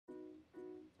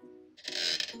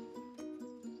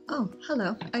Oh,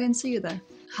 hello. I didn't see you there.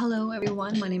 Hello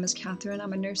everyone, my name is Catherine.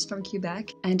 I'm a nurse from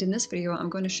Quebec, and in this video I'm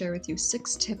going to share with you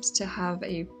 6 tips to have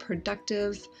a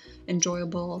productive,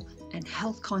 enjoyable, and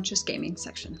health-conscious gaming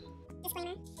session.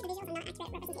 Disclaimer, the visuals are not accurate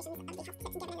representations of the health tips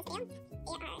given in this video.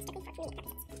 They are strictly for comedic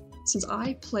purposes. Since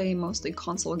I play mostly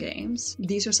console games,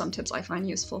 these are some tips I find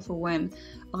useful for when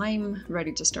I'm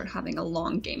ready to start having a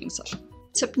long gaming session.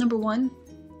 Tip number 1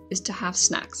 is to have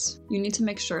snacks. You need to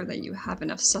make sure that you have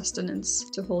enough sustenance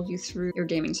to hold you through your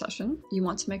gaming session. You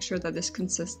want to make sure that this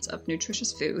consists of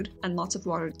nutritious food and lots of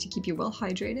water to keep you well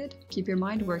hydrated, keep your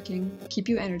mind working, keep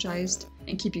you energized,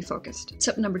 and keep you focused.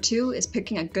 Tip number 2 is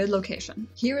picking a good location.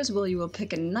 Here is where you will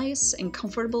pick a nice and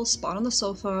comfortable spot on the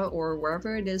sofa or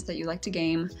wherever it is that you like to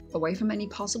game, away from any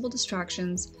possible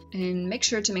distractions, and make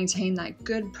sure to maintain that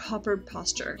good proper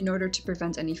posture in order to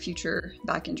prevent any future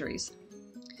back injuries.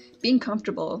 Being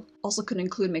comfortable also could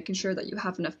include making sure that you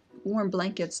have enough warm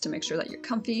blankets to make sure that you're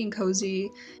comfy and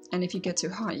cozy, and if you get too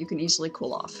hot, you can easily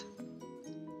cool off.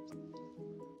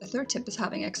 The third tip is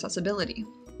having accessibility.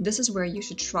 This is where you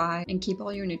should try and keep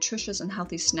all your nutritious and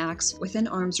healthy snacks within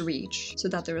arm's reach so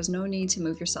that there is no need to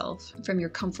move yourself from your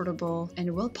comfortable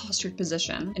and well-postured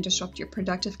position and disrupt your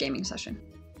productive gaming session.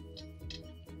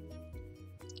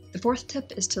 The fourth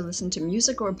tip is to listen to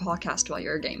music or a podcast while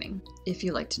you're gaming, if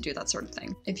you like to do that sort of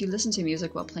thing. If you listen to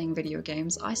music while playing video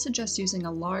games, I suggest using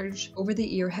a large,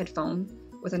 over-the-ear headphone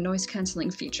with a noise-canceling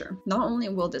feature. Not only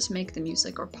will this make the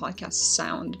music or podcast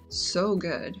sound so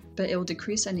good, but it will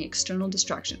decrease any external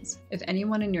distractions. If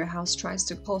anyone in your house tries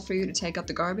to call for you to take out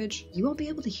the garbage, you won't be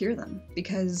able to hear them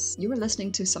because you are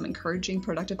listening to some encouraging,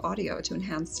 productive audio to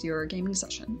enhance your gaming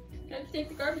session. Time to take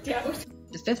the garbage out.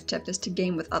 The fifth tip is to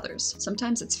game with others.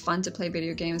 Sometimes it's fun to play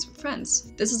video games with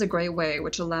friends. This is a great way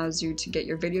which allows you to get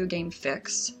your video game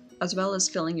fix, as well as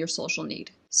filling your social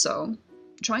need. So,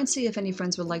 try and see if any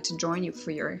friends would like to join you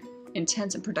for your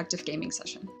intense and productive gaming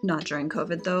session. Not during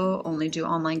COVID though, only do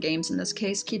online games in this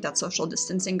case, keep that social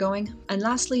distancing going. And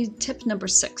lastly, tip number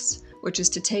 6, which is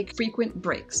to take frequent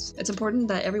breaks. It's important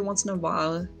that every once in a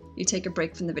while, you take a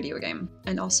break from the video game.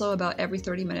 And also about every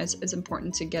 30 minutes, it's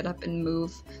important to get up and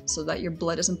move so that your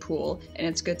blood doesn't pool, and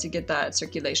it's good to get that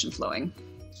circulation flowing.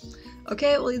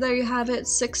 Okay, well there you have it,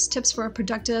 6 tips for a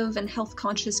productive and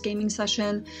health-conscious gaming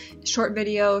session. Short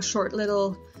video, short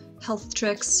little health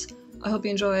tricks. I hope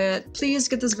you enjoy it. Please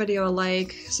give this video a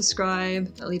like,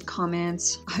 subscribe, leave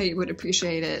comments. I would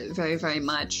appreciate it very, very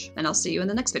much. And I'll see you in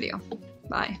the next video.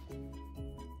 Bye.